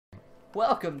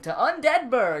Welcome to Undead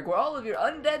Burg, where all of your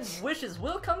undead wishes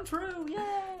will come true. Yay!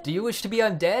 Do you wish to be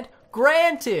undead?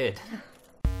 Granted!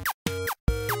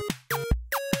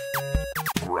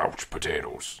 Grouch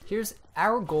potatoes. Here's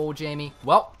our goal, Jamie.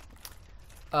 Well,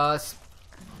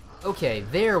 okay,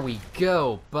 there we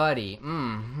go, buddy.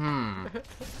 And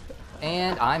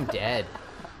I'm dead.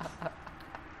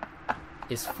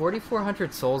 Is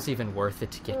 4,400 souls even worth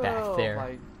it to get back there? Oh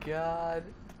my god.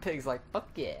 The pig's like, fuck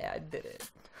yeah, I did it.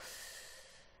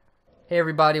 Hey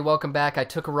everybody, welcome back. I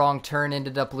took a wrong turn,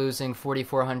 ended up losing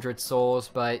 4,400 souls,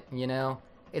 but, you know,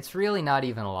 it's really not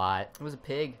even a lot. It was a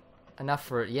pig. Enough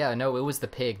for, yeah, no, it was the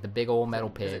pig, the big old metal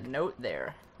pig. There's a note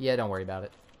there. Yeah, don't worry about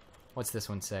it. What's this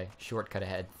one say? Shortcut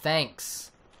ahead.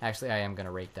 Thanks! Actually, I am gonna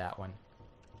rate that one.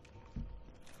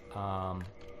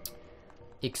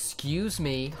 Excuse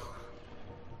me.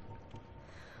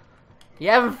 You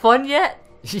having fun yet?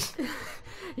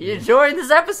 You enjoying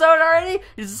this episode already?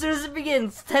 As soon as it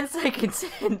begins, 10 seconds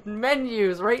in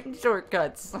menus, right in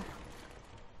shortcuts.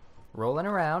 Rolling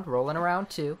around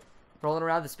too. Rolling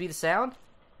around the speed of sound?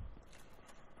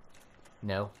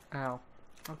 No. Oh.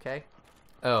 Okay.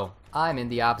 Oh, I'm in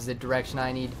the opposite direction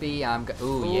I need to be.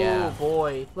 Ooh, yeah. Ooh,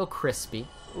 boy. A little crispy.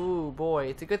 Ooh, boy.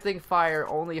 It's a good thing fire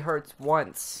only hurts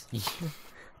once.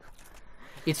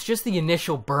 It's just the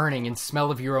initial burning and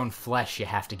smell of your own flesh you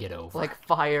have to get over. Like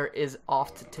fire is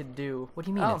oft to do. What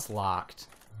do you mean it's locked?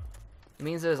 It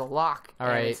means there's a lock and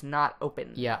Alright. it's not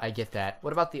open. Yeah, I get that.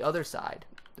 What about the other side?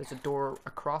 There's a door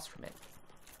across from it.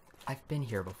 I've been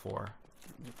here before.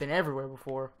 You've been everywhere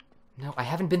before. No, I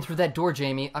haven't been through that door,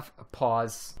 Jamie.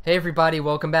 Pause. Hey everybody,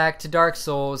 welcome back to Dark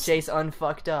Souls. Chase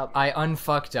unfucked up. I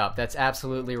unfucked up, that's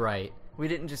absolutely right. We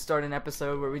didn't just start an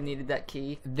episode where we needed that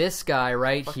key. This guy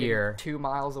right Fucking here, 2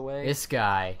 miles away. this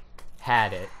guy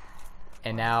had it.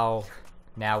 And now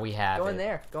we have it. Go in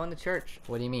there. Go in the church.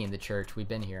 What do you mean, the church? We've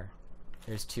been here.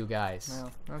 There's 2 guys.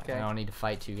 Oh, okay. I don't need to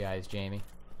fight 2 guys, Jamie.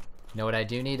 You know what I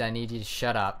do need? I need you to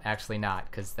shut up. Actually not,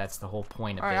 because that's the whole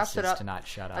point of Alright, I'll this, shut is up. to not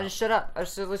shut up. I just shut up. I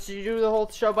just let you do the whole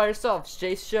show by yourself. It's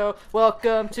Jace show.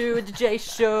 Welcome to the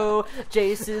Jace show.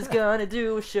 Jace is gonna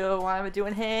do a show. I'm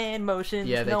doing hand motions.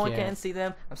 Yeah, they no one can't. can see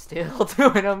them. I'm still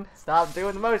doing them. Stop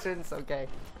doing the motions. Okay.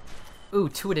 Ooh,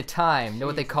 2 at a time. Know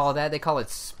what they call that? They call it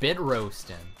spit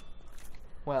roasting.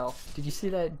 Well, Did you see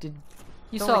that? Did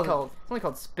you it's saw? only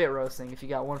called spit roasting if you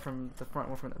got one from the front,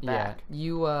 one from the back.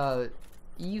 Yeah,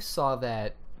 you saw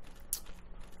that.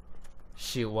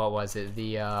 Shoot, what was it?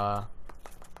 The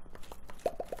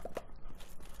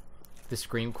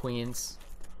Scream Queens,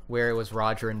 where it was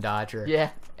Roger and Dodger. Yeah,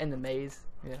 and the maze.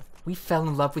 Yeah. We fell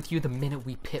in love with you the minute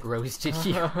we pit roasted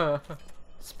you.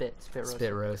 Spit roasting.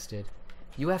 Spit roasted.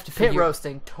 You have to Pit figure.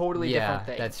 roasting, totally different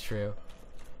thing. Yeah, that's true.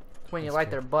 When you That's light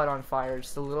true. their butt on fire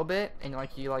just a little bit, and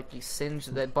you singe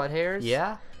the butt hairs.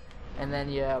 Yeah. And then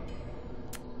you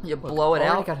blow it I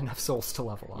already out. got enough souls to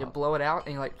level up. You blow it out,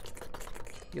 and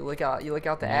you lick out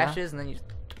the Yeah. ashes, and then you.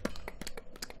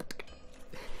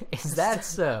 Is that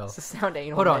so? It's the sound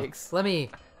anal Hold on. makes. Let me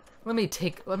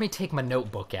take my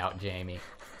notebook out, Jamie.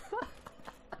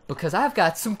 Because I've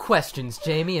got some questions,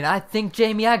 Jamie, and I think,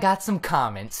 Jamie, I got some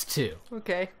comments too.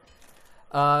 Okay.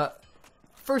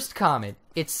 First comment,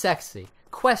 it's sexy.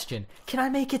 Question, can I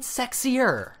make it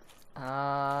sexier?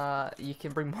 You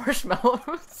can bring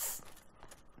marshmallows.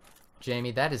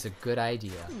 Jamie, that is a good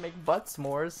idea. Make butt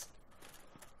s'mores.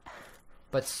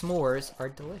 But s'mores are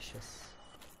delicious.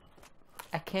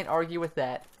 I can't argue with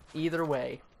that. Either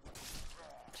way.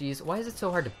 Jeez, why is it so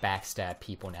hard to backstab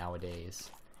people nowadays?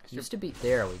 Used to be.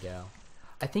 There we go.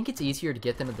 I think it's easier to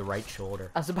get them in the right shoulder.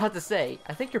 I was about to say,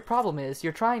 I think your problem is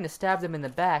you're trying to stab them in the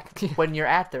back when you're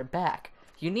at their back.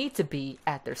 You need to be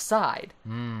at their side.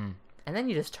 Hmm. And then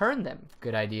you just turn them.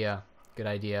 Good idea. Good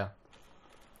idea.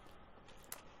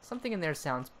 Something in there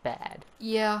sounds bad.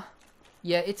 Yeah.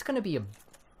 Yeah, it's gonna be a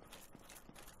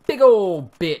big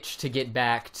old bitch to get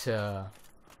back to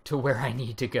where I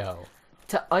need to go.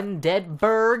 To Undead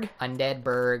Burg? Undead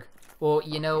Burg. Well,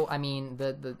 you know, I mean,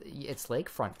 it's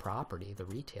lakefront property. The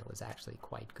retail is actually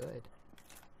quite good.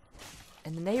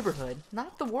 In the neighborhood,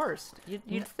 not the worst. You'd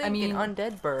think I mean, in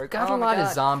Undead Burg. Got oh a my lot God,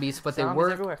 of zombies, but zombies they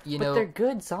work. everywhere. You but know, they're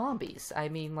good zombies. I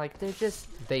mean, like they're just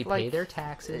they like, pay their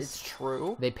taxes. It's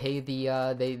true. They pay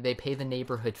the they pay the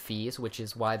neighborhood fees, which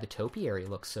is why the topiary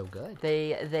looks so good.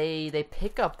 They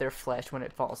pick up their flesh when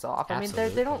it falls off. I mean, they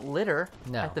Absolutely. don't litter.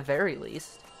 No. At the very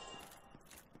least.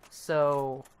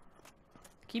 So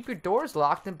keep your doors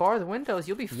locked and bar the windows.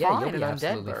 You'll be fine. Yeah, you'll be in Undead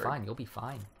absolutely Burg. fine. You'll be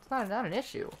fine. It's not an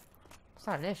issue. It's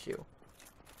not an issue.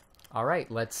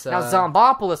 Alright, let's... Now,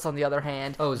 Zombopolis, on the other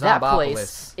hand, Oh, that Zombopolis.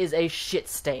 place is a shit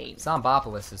stain.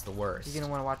 Zombopolis is the worst. You're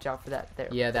gonna want to watch out for that there.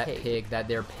 Yeah, that pig, that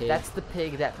there pig. That's the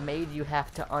pig that made you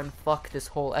have to unfuck this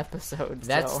whole episode.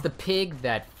 That's so. the pig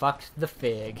that fucked the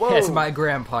fig, Whoa. as my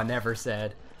grandpa never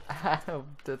said.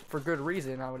 For good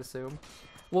reason, I would assume.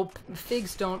 Well,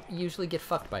 figs don't usually get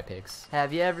fucked by pigs.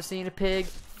 Have you ever seen a pig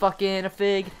fucking a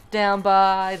fig down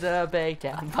by the bay,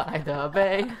 down by the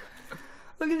bay?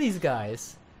 Look at these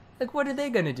guys. Like, what are they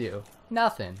gonna do?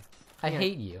 Nothing. I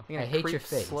hate you. I hate your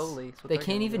face. Slowly. They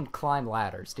can't even climb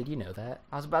ladders. Did you know that?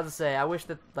 I was about to say, I wish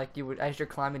that, like, you would, as you're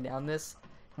climbing down this,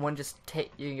 one just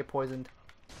take, you can get poisoned.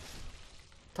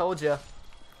 Told you.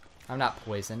 I'm not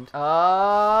poisoned.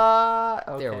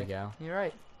 Okay. There we go. You're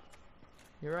right.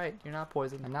 You're right. You're not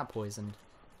poisoned. I'm not poisoned.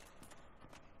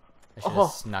 I should have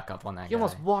snuck up on that guy. You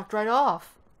almost walked right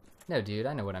off. No, dude,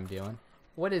 I know what I'm doing.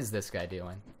 What is this guy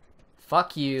doing?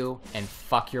 Fuck you, and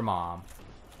fuck your mom.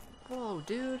 Whoa,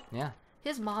 dude. Yeah.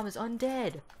 His mom is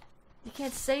undead. You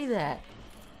can't say that.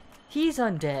 He's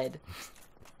undead.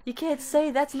 You can't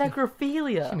say that's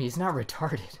necrophilia. I mean, he's not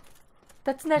retarded.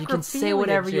 That's necrophilia. You can say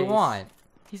whatever you want.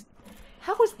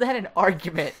 How is that an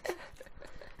argument?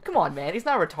 Come on, man. He's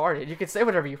not retarded. You can say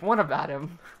whatever you want about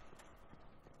him.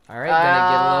 Alright,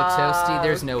 gonna get a little toasty.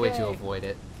 There's no way to okay. avoid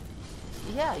it.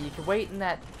 Yeah, you can wait in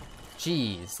that...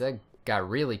 Jeez, that got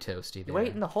really toasty there.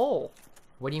 Wait in the hole.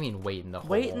 What do you mean wait in the hole?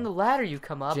 Wait in the ladder you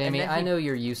come up. Jamie, and then I know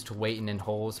you're used to waiting in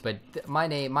holes, but my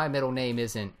middle name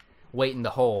isn't Wait in the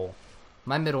Hole.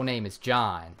 My middle name is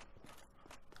John.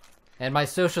 And my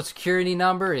social security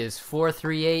number is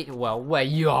 438... Well, wait,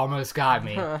 you almost got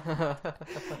me.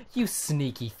 You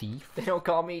sneaky thief. They don't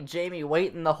call me Jamie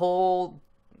Wait in the Hole.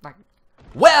 Like...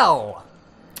 Well!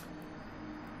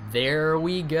 There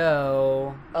we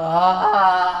go.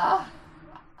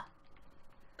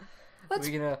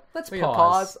 Let's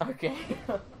pause. Okay.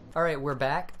 All right, we're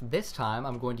back. This time,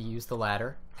 I'm going to use the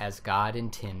ladder as God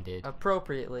intended.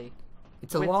 Appropriately.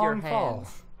 It's a with long your fall.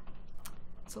 hands.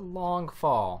 It's a long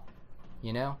fall.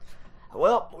 You know?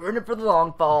 Well, we're in it for the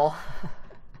long fall.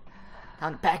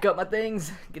 Time to pack up my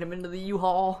things, get them into the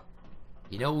U-Haul.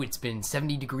 You know, it's been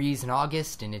 70 degrees in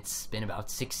August, and it's been about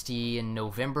 60 in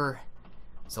November.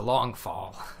 It's a long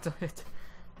fall.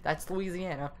 That's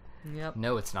Louisiana. Yep.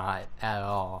 No, it's not at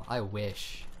all. I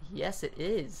wish. Yes, it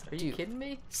is. Are you kidding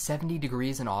me? 70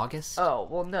 degrees in August? Oh,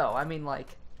 well, no. I mean, like...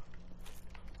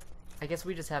 I guess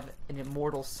we just have an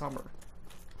immortal summer.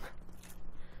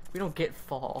 We don't get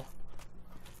fall.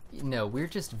 No, we're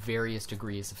just various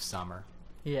degrees of summer.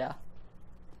 Yeah.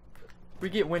 We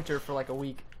get winter for like a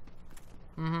week.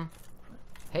 Mm-hmm.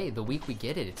 Hey, the week we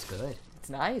get it, it's good. It's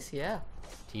nice, yeah.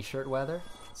 T-shirt weather?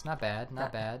 It's not bad,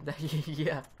 not bad.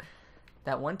 Yeah.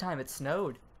 That one time it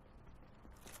snowed.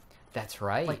 That's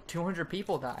right. Like 200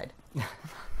 people died.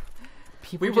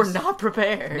 People we were not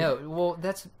prepared. No, well,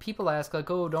 that's... People ask,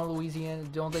 like, oh,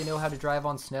 don't they know how to drive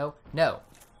on snow? No.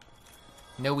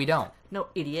 No, we don't. No,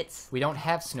 idiots. We don't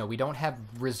have snow. We don't have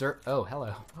reserve... Oh,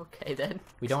 hello. Okay, then.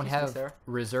 We don't have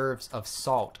reserves of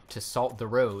salt to salt the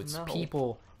roads. No.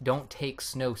 People don't take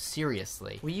snow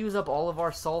seriously. We use up all of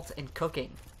our salt in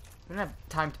cooking. We don't have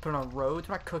time to put it on roads.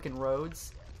 We're not cooking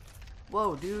roads.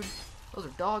 Whoa, dude. Those are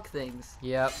dog things.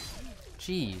 Yep.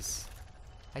 Jeez.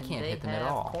 I can't hit them at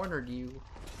all. They have cornered you.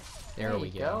 There we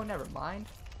go. Never mind.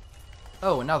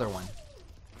 Oh, another one.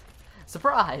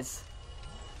 Surprise!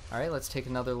 Alright, let's take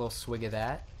another little swig of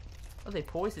that. Oh, they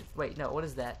poisoned. Wait, no, what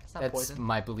is that? It's not That's poison.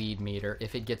 my bleed meter.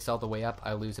 If it gets all the way up,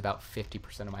 I lose about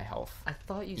 50% of my health. I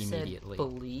thought you immediately. said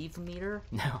believe meter.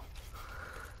 No.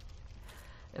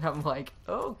 And I'm like,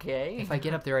 okay. If I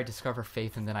get up there, I discover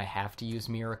faith, and then I have to use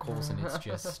miracles, and it's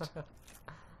just...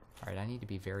 Alright, I need to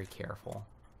be very careful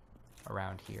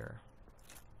around here.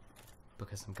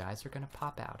 Because some guys are going to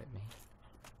pop out at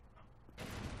me.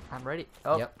 I'm ready.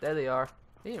 Oh, yep. There they are.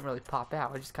 They didn't really pop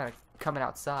out. They're just kind of coming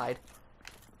outside.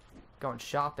 Going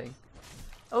shopping.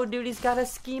 Oh, dude, he's got a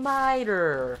ski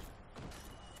miter.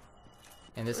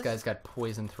 And this guy's got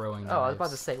poison throwing knives. Oh, I was about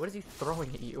to say, what is he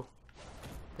throwing at you?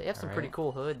 They have some pretty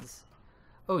cool hoods.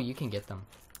 Oh, you can get them.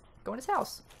 Go in his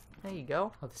house. There you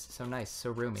go. Oh, this is so nice, so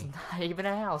roomy. It's not even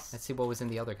a house. Let's see what was in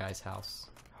the other guy's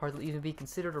house. Hardly even be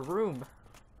considered a room.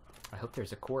 I hope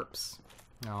there's a corpse.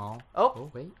 No. Oh,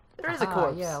 wait. There is a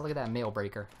corpse. Yeah, look at that mail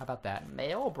breaker. How about that?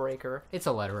 Mail breaker? It's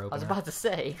a letter opener. I was about to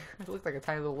say. It looked like a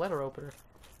tiny little letter opener.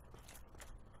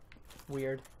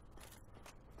 Weird.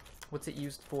 What's it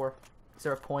used for? Is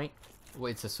there a point?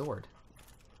 Well, it's a sword.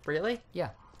 Really? Yeah.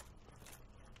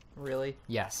 Really?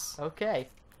 Yes. Okay.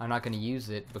 I'm not going to use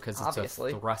it because it's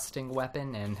Obviously. a thrusting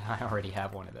weapon, and I already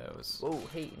have one of those. Whoa,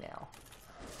 hey now.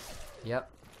 Yep.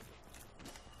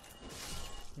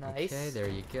 Nice. Okay, there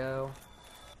you go.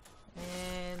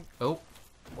 And Oh,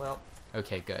 well,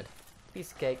 okay, good.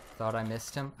 piece of cake. Thought I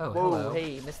missed him. Oh, Whoa, hello.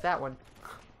 hey, you missed that one.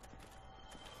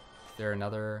 Is there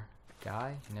another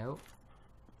guy? Nope.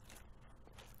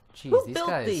 Jeez, Who these built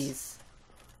guys. these?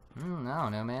 I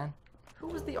don't know, man. Who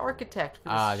was the architect for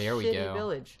this There we shitty go.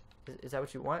 village? Is that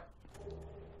what you want?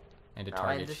 And a Oh,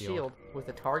 target and a shield. with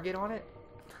a target on it.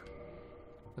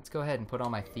 Let's go ahead and put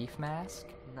on my thief mask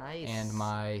Nice. and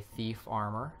my thief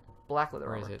armor. black leather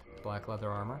Or armor. is it black leather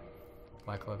armor?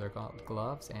 Black leather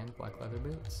gloves and black leather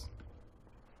boots.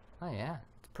 Oh yeah,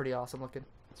 It's pretty awesome looking.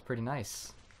 it's pretty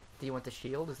nice. Do you want the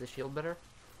shield? Is the shield better?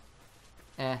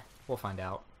 We'll find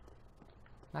out.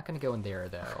 Not gonna go in there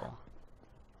though.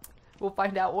 We'll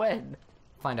find out when.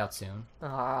 Find out soon.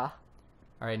 Ah.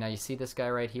 Alright, now you see this guy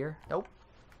right here? Nope.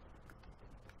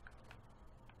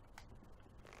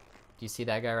 Do you see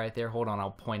that guy right there? Hold on, I'll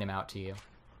point him out to you.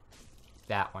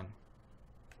 That one.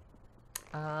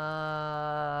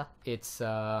 It's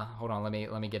hold on, let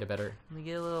me get a better. Let me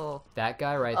get a little. That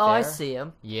guy right Oh, there. I see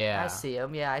him. Yeah. I see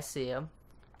him. Yeah, I see him.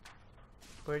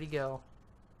 Where'd he go?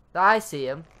 I see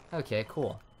him. Okay,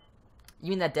 cool. You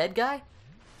mean that dead guy?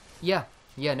 Yeah.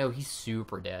 Yeah, no, he's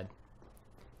super dead.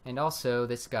 And also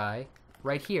this guy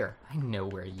right here. I know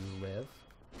where you live.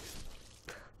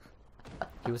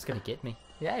 He was gonna get me.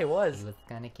 Yeah, he was. He was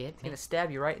gonna get He's me. gonna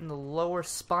stab you right in the lower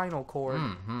spinal cord.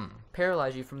 Mm-hmm.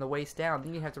 Paralyze you from the waist down.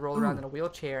 Then you have to roll around in a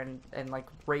wheelchair and like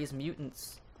raise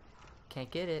mutants. Can't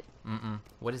get it. Mm-mm.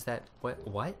 What is that? What?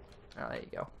 Oh, there you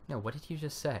go. No, what did you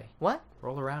just say? What?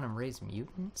 Roll around and raise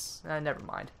mutants? Never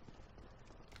mind.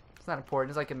 It's not important.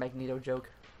 It's like a Magneto joke.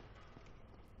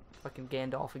 Fucking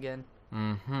Gandalf again.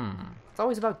 Mm-hmm. It's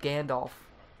always about Gandalf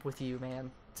with you,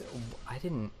 man. I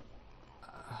didn't...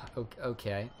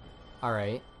 okay.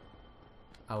 Alright.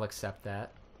 I'll accept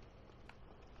that.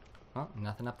 Oh,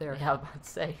 nothing up there. Yeah, I was about to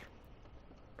say.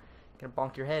 Gonna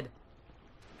bonk your head.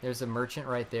 There's a merchant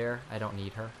right there. I don't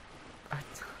need her.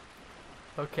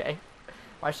 Okay.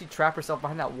 Why'd she trap herself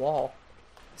behind that wall?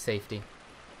 Safety.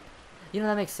 You know,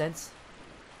 that makes sense.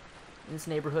 In this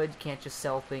neighborhood, you can't just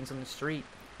sell things on the street.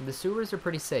 The sewers are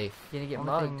pretty safe. You're gonna get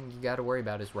Only mugged. thing you gotta worry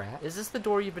about is rats. Is this the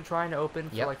door you've been trying to open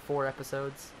for Yep. like 4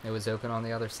 episodes? It was open on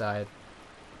the other side.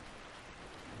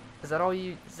 Is that all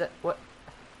you... Is that... What?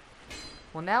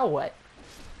 Well, now what?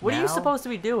 What are you Now? supposed to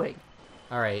be doing?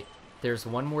 Alright, there's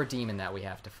one more demon that we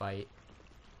have to fight.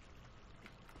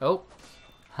 Oh!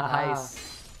 Haha.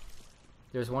 Nice.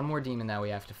 There's one more demon that we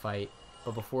have to fight.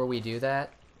 But before we do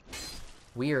that,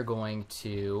 we are going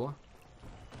to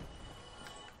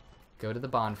go to the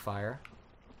bonfire.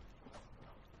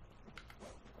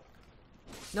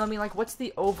 No, I mean, like, what's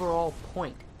the overall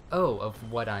point? Oh, of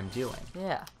what I'm doing.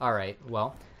 Yeah. Alright,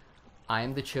 well, I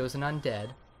am the chosen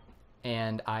undead.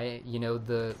 And you know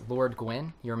the Lord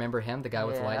Gwyn? You remember him? The guy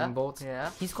with Yeah, lightning bolts?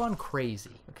 yeah. He's gone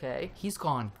crazy. Okay. He's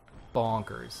gone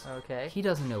bonkers. Okay. He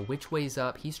doesn't know which way's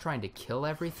up. He's trying to kill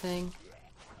everything.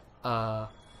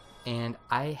 And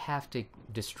I have to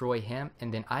destroy him,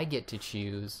 and then I get to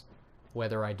choose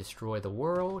whether I destroy the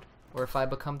world or if I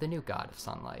become the new god of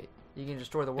sunlight. You can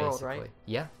destroy the world, Basically. right?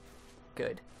 Yeah.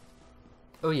 Good.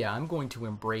 Oh yeah, I'm going to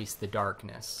embrace the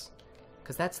darkness.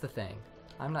 Because that's the thing.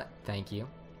 I'm not... Thank you.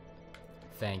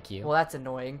 Thank you. Well, that's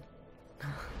annoying.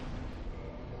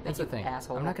 That's the you thing.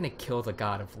 asshole. I'm not going to kill the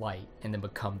god of light and then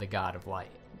become the god of light.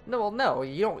 No, well, no.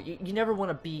 You don't. You never want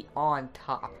to be on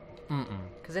top. Mm-mm.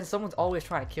 Because then someone's always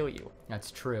trying to kill you. That's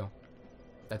true.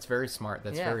 That's very smart.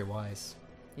 That's Yeah. very wise.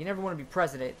 You never want to be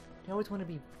president. You always want to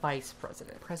be vice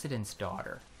president. President's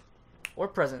daughter. Or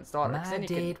president's daughter. 'cause My then you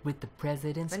date with the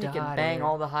president's then you daughter. can bang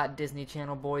all the hot Disney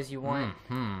Channel boys you want.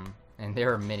 Hmm. And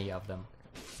there are many of them.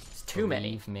 It's too many.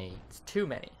 Believe me. It's too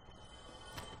many.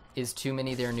 Is Too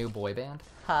Many their new boy band?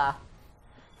 Ha.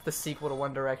 The sequel to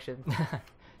One Direction.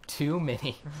 Too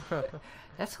many.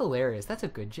 That's hilarious. That's a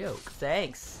good joke.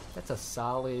 Thanks. That's a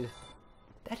solid...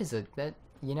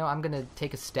 You know, I'm gonna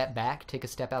take a step back, take a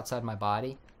step outside my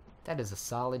body. That is a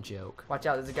solid joke. Watch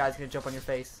out, there's a guy's gonna jump on your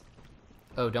face.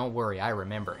 Oh, don't worry, I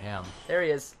remember him. There he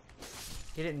is.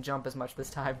 He didn't jump as much this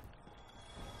time.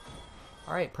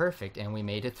 Alright, perfect. And we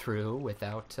made it through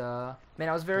without, Man,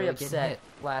 I was very Really getting upset hit.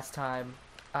 last time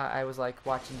I was like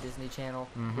watching Disney Channel,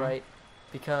 Mhm. right?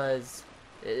 Because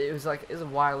it was a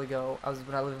while ago.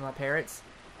 When I lived with my parents,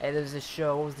 and there was this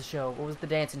show. What was the show? What was the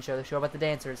dancing show? The show about the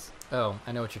dancers. Oh,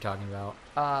 I know what you're talking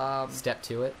about. Step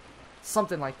to it.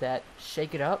 Something like that.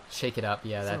 Shake It Up. Shake it up.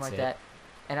 Yeah, Something that's like it. that.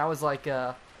 And I was like,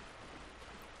 and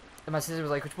my sister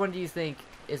was like, "Which one do you think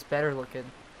is better looking?"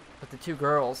 With the 2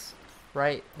 girls,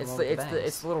 right? The It's one the with it's the the bangs.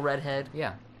 it's the little redhead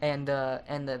Yeah. and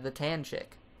the tan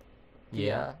chick.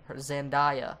 Yeah. Her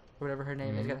Zendaya. or whatever her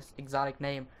name is. Got an exotic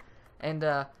name. And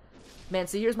man,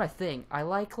 see, here's my thing. I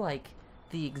like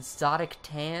the exotic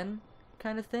tan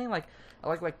kind of thing. Like I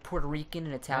like Puerto Rican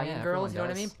and Italian yeah, girls. You know everyone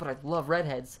what I mean? does. But I love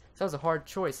redheads, so that was a hard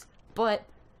choice. But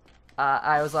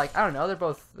I was like, I don't know.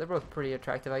 They're both pretty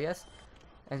attractive, I guess.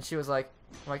 And she was like,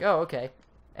 I'm like, oh, okay.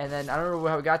 And then I don't remember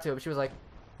how we got to it, but she was like,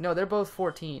 no, they're both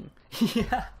 14.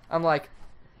 Yeah. I'm like,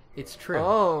 It's true.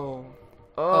 oh,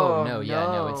 no, yeah,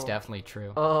 no, it's definitely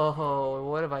true. Oh,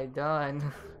 what have I done?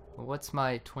 Well, what's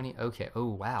my 20? Okay. Oh,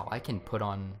 wow. I can put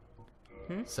on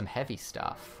some heavy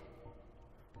stuff.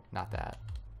 Not that.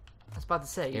 I was about to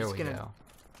say, Here we go.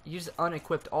 You just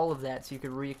unequipped all of that so you could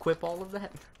re-equip all of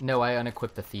that? No, I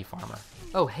unequipped the thief armor.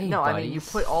 Oh, hey, No, buddies. I mean, you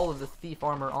put all of the thief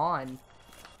armor on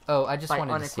Oh, I just by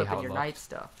wanted to see how unequipping it your looked. knight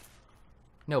stuff.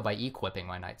 No, by equipping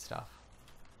my knight stuff.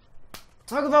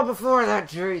 Talk about before that,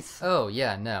 Jace. Oh,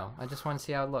 yeah, no. I just want to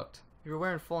see how it looked. You were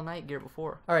wearing full knight gear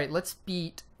before. Alright, let's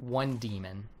beat one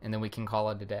demon, and then we can call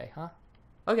it a day, huh?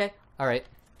 Okay. Alright.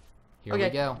 Here we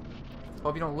Okay. go.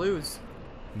 Hope you don't lose.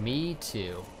 Me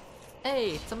too.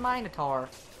 Hey, it's a Minotaur.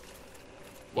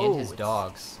 And Whoa, his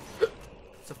dogs.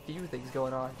 It's a few things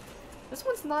going on. This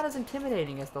one's not as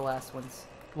intimidating as the last ones.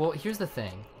 Well, here's the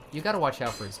thing. You gotta watch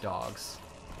out for his dogs.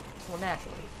 Well,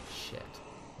 naturally. Shit.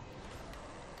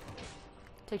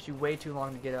 Takes you way too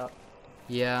long to get up.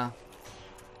 Yeah.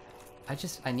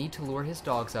 I need to lure his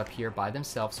dogs up here by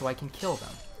themselves so I can kill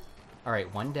them.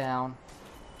 Alright, one down.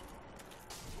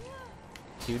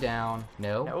 Two down.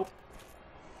 No. Nope.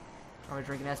 Oh, we're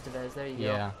drinking Estevez. There you go.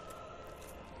 Yeah.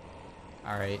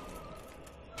 Alright.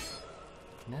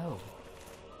 No.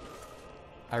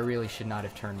 I really should not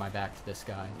have turned my back to this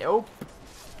guy. Nope.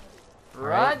 Run.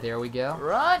 Alright, there we go.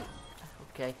 Run.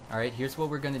 Okay. Alright, here's what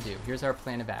we're gonna do. Here's our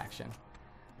plan of action.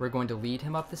 We're going to lead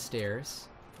him up the stairs.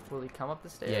 Will he come up the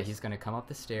stairs? Yeah, he's gonna come up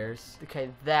the stairs. Okay,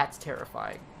 that's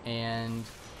terrifying. And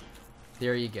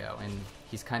there you go. And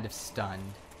he's kind of stunned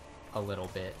a little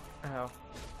bit. Oh.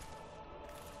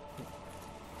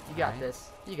 You got Alright.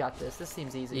 this. You got this. This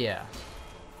seems easy. Yeah.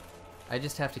 I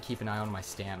just have to keep an eye on my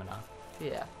stamina.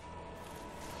 Yeah.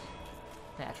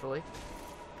 Naturally.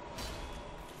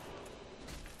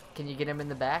 Can you get him in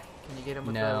the back? Can you get him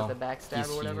with No, the backstab he's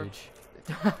or whatever? huge.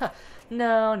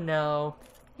 No.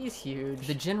 He's huge.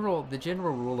 The general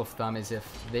rule of thumb is if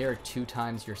they are 2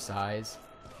 times your size,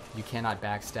 you cannot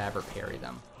backstab or parry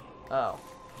them. Oh,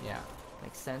 Yeah.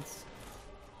 makes sense.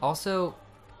 Also,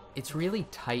 it's really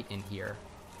tight in here.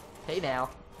 Hey now.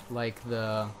 Like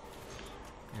the...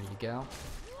 There you go.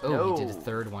 Oh, he did a No.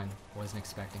 third one. Wasn't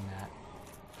expecting that.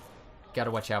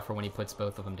 Gotta watch out for when he puts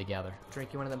both of them together.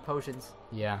 Drink you one of them potions.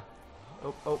 Yeah.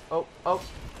 Oh.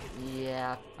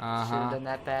 Yeah. Should Uh-huh. have done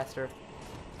that faster.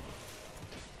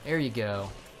 There you go.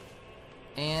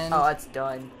 And... Oh, that's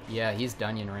done. yeah, he's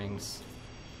Dunyan Rings.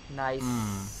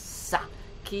 Nice.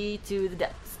 Key to the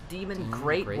depths. Demon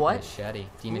Great Great what? Machete.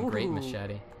 Demon Great Ooh.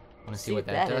 Machete. Want to see See what what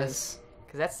that that does? is.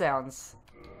 Because that sounds...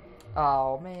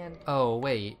 Oh, man. Oh,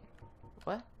 wait.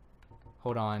 What?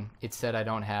 Hold on. It said I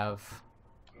don't have...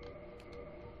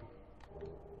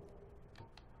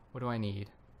 What do I need?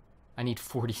 I need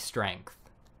 40 strength.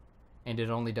 And it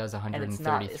only does And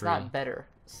 133. it's not better,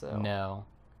 so... No.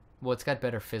 Well, it's got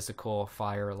better physical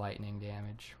fire lightning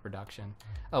damage reduction.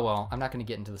 Oh well, I'm not going to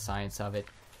get into the science of it.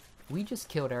 We just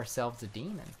killed ourselves a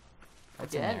demon.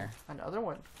 What's in Again, there? another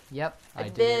one. Yep, I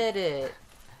did did it.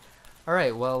 All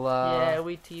right, well, Yeah,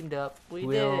 we teamed up. We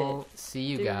we'll did see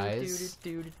you it. guys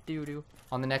Do-do-do-do-do-do.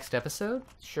 on the next episode.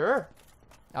 Sure.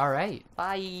 All right,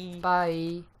 Bye.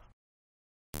 bye.